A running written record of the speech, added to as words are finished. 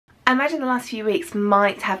I imagine the last few weeks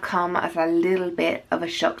might have come as a little bit of a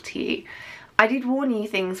shock to you. I did warn you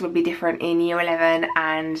things would be different in year 11,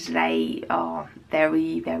 and they are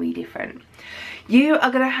very, very different. You are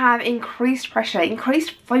going to have increased pressure,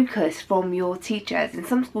 increased focus from your teachers. In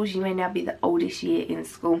some schools you may now be the oldest year in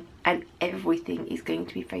school and everything is going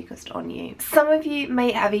to be focused on you. Some of you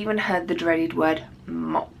may have even heard the dreaded word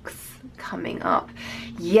mocks coming up.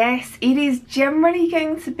 Yes, it is generally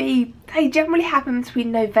going to be, they generally happen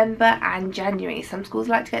between November and January. Some schools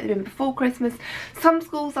like to get them in before Christmas. Some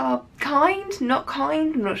schools are not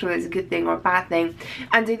kind, I'm not sure it's a good thing or a bad thing,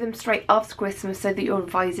 and do them straight after Christmas so that you're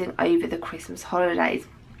revising over the Christmas holidays.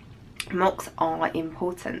 Mocks are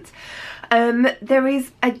important. There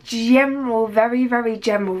is a general, very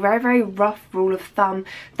rough rule of thumb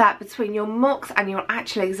that between your mocks and your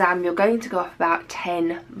actual exam you're going to go off about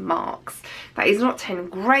 10 marks. That is not 10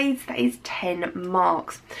 grades, that is 10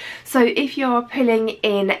 marks. So if you're pulling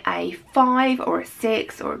in a 5 or a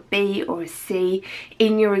 6 or a B or a C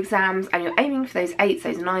in your exams and you're aiming for those 8s,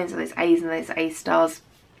 those 9s, or those A's and those A stars,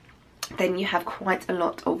 then you have quite a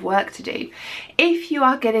lot of work to do. If you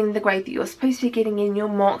are getting the grade that you're supposed to be getting in your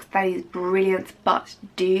mocks, that is brilliant, but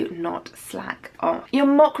do not slack off. Your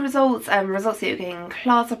mock results and results that you're getting in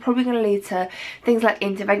class are probably going to lead to things like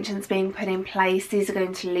interventions being put in place. These are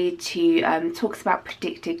going to lead to talks about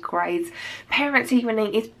predicted grades. Parents'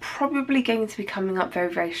 evening is probably going to be coming up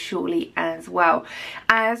very shortly as well,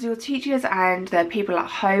 as your teachers and the people at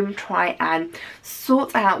home try and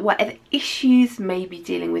sort out whatever issues may be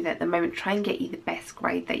dealing with at the moment. Try and get you the best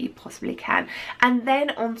grade that you possibly can. And then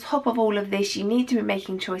on top of all of this, you need to be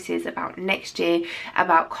making choices about next year,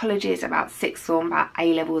 about colleges, about sixth form, about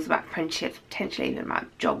A levels, about apprenticeships, potentially even about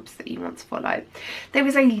jobs that you want to follow. There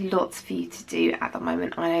is a lot for you to do at the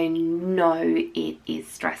moment. I know it is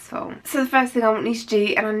stressful. So the first thing I want you to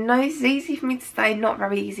do, and I know it's easy for me to say, not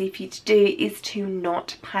very easy for you to do, is to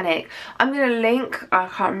not panic. I'm going to link, I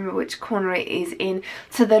can't remember which corner it is in,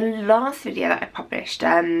 to the last video that I published,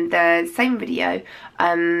 the same video,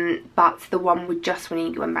 but the one with just when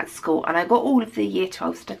you went back to school, and I got all of the year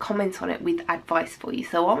 12s to comment on it with advice for you.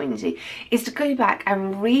 So what I'm going to do is to go back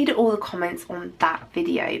and read all the comments on that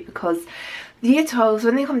video, because the year 12s,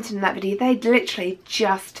 when they commented on that video, they'd literally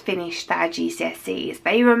just finished their GCSEs.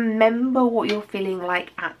 They remember what you're feeling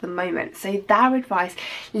like at the moment. So their advice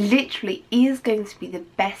literally is going to be the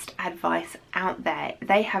best advice out there.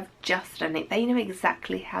 They have just done it. They know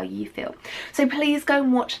exactly how you feel. So please go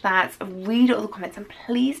and watch that, read all the comments, and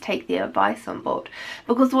please take the advice on board.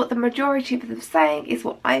 Because what the majority of them are saying is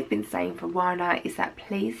what I've been saying for a while now, is that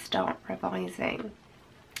please start revising.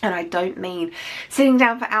 And I don't mean sitting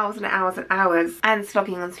down for hours and hours and hours and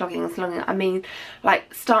slogging and slogging and slogging. I mean,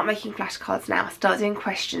 like, start making flashcards now, start doing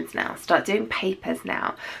questions now, start doing papers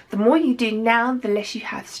now. The more you do now, the less you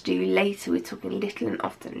have to do later. We're talking little and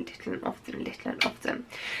often, little and often, little and often.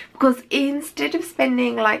 Because instead of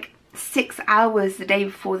spending like 6 hours the day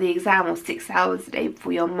before the exam or 6 hours the day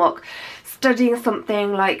before your mock studying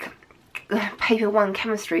something like paper 1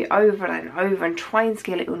 chemistry over and over and try and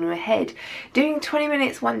scale it on your head, doing 20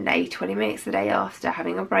 minutes one day, 20 minutes the day after,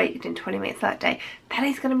 having a break, doing 20 minutes that day, that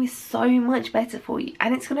is going to be so much better for you,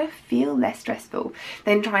 and it's going to feel less stressful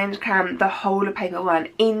than trying to cram the whole of paper 1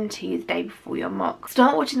 into the day before your mock.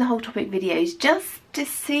 Start watching the whole topic videos just to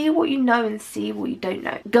see what you know and see what you don't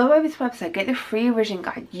know. Go over to the website, get the free revision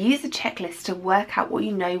guide, use the checklist to work out what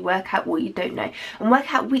you know, work out what you don't know, and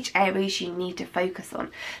work out which areas you need to focus on.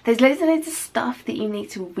 There's loads and loads of stuff that you need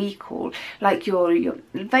to recall, like your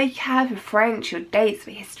vocab for French, your dates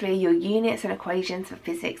for history, your units and equations for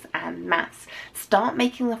physics and maths. Start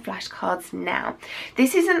making the flashcards now.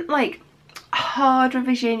 This isn't like hard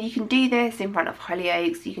revision. You can do this in front of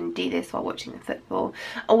Hollyoaks, you can do this while watching the football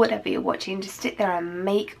or whatever you're watching. Just sit there and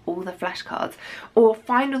make all the flashcards, or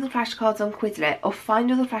find all the flashcards on Quizlet, or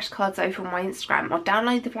find all the flashcards over on my Instagram, or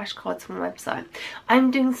download the flashcards from my website.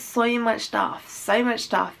 I'm doing so much stuff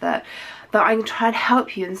that I can try and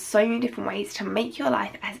help you in so many different ways to make your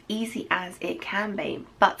life as easy as it can be.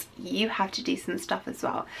 But you have to do some stuff as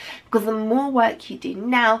well, because the more work you do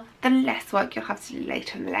now, the less work you'll have to do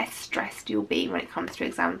later, and the less stressed you'll be when it comes to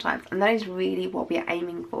exam times. And that is really what we're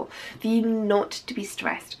aiming for you not to be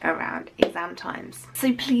stressed around exam times.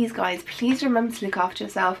 So please guys, please remember to look after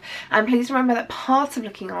yourself, and please remember that part of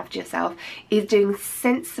looking after yourself is doing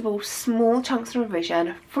sensible small chunks of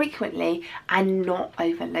revision frequently and not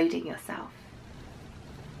overloading yourself.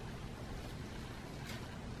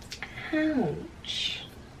 Ouch.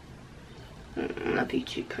 My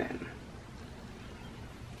beauty cream.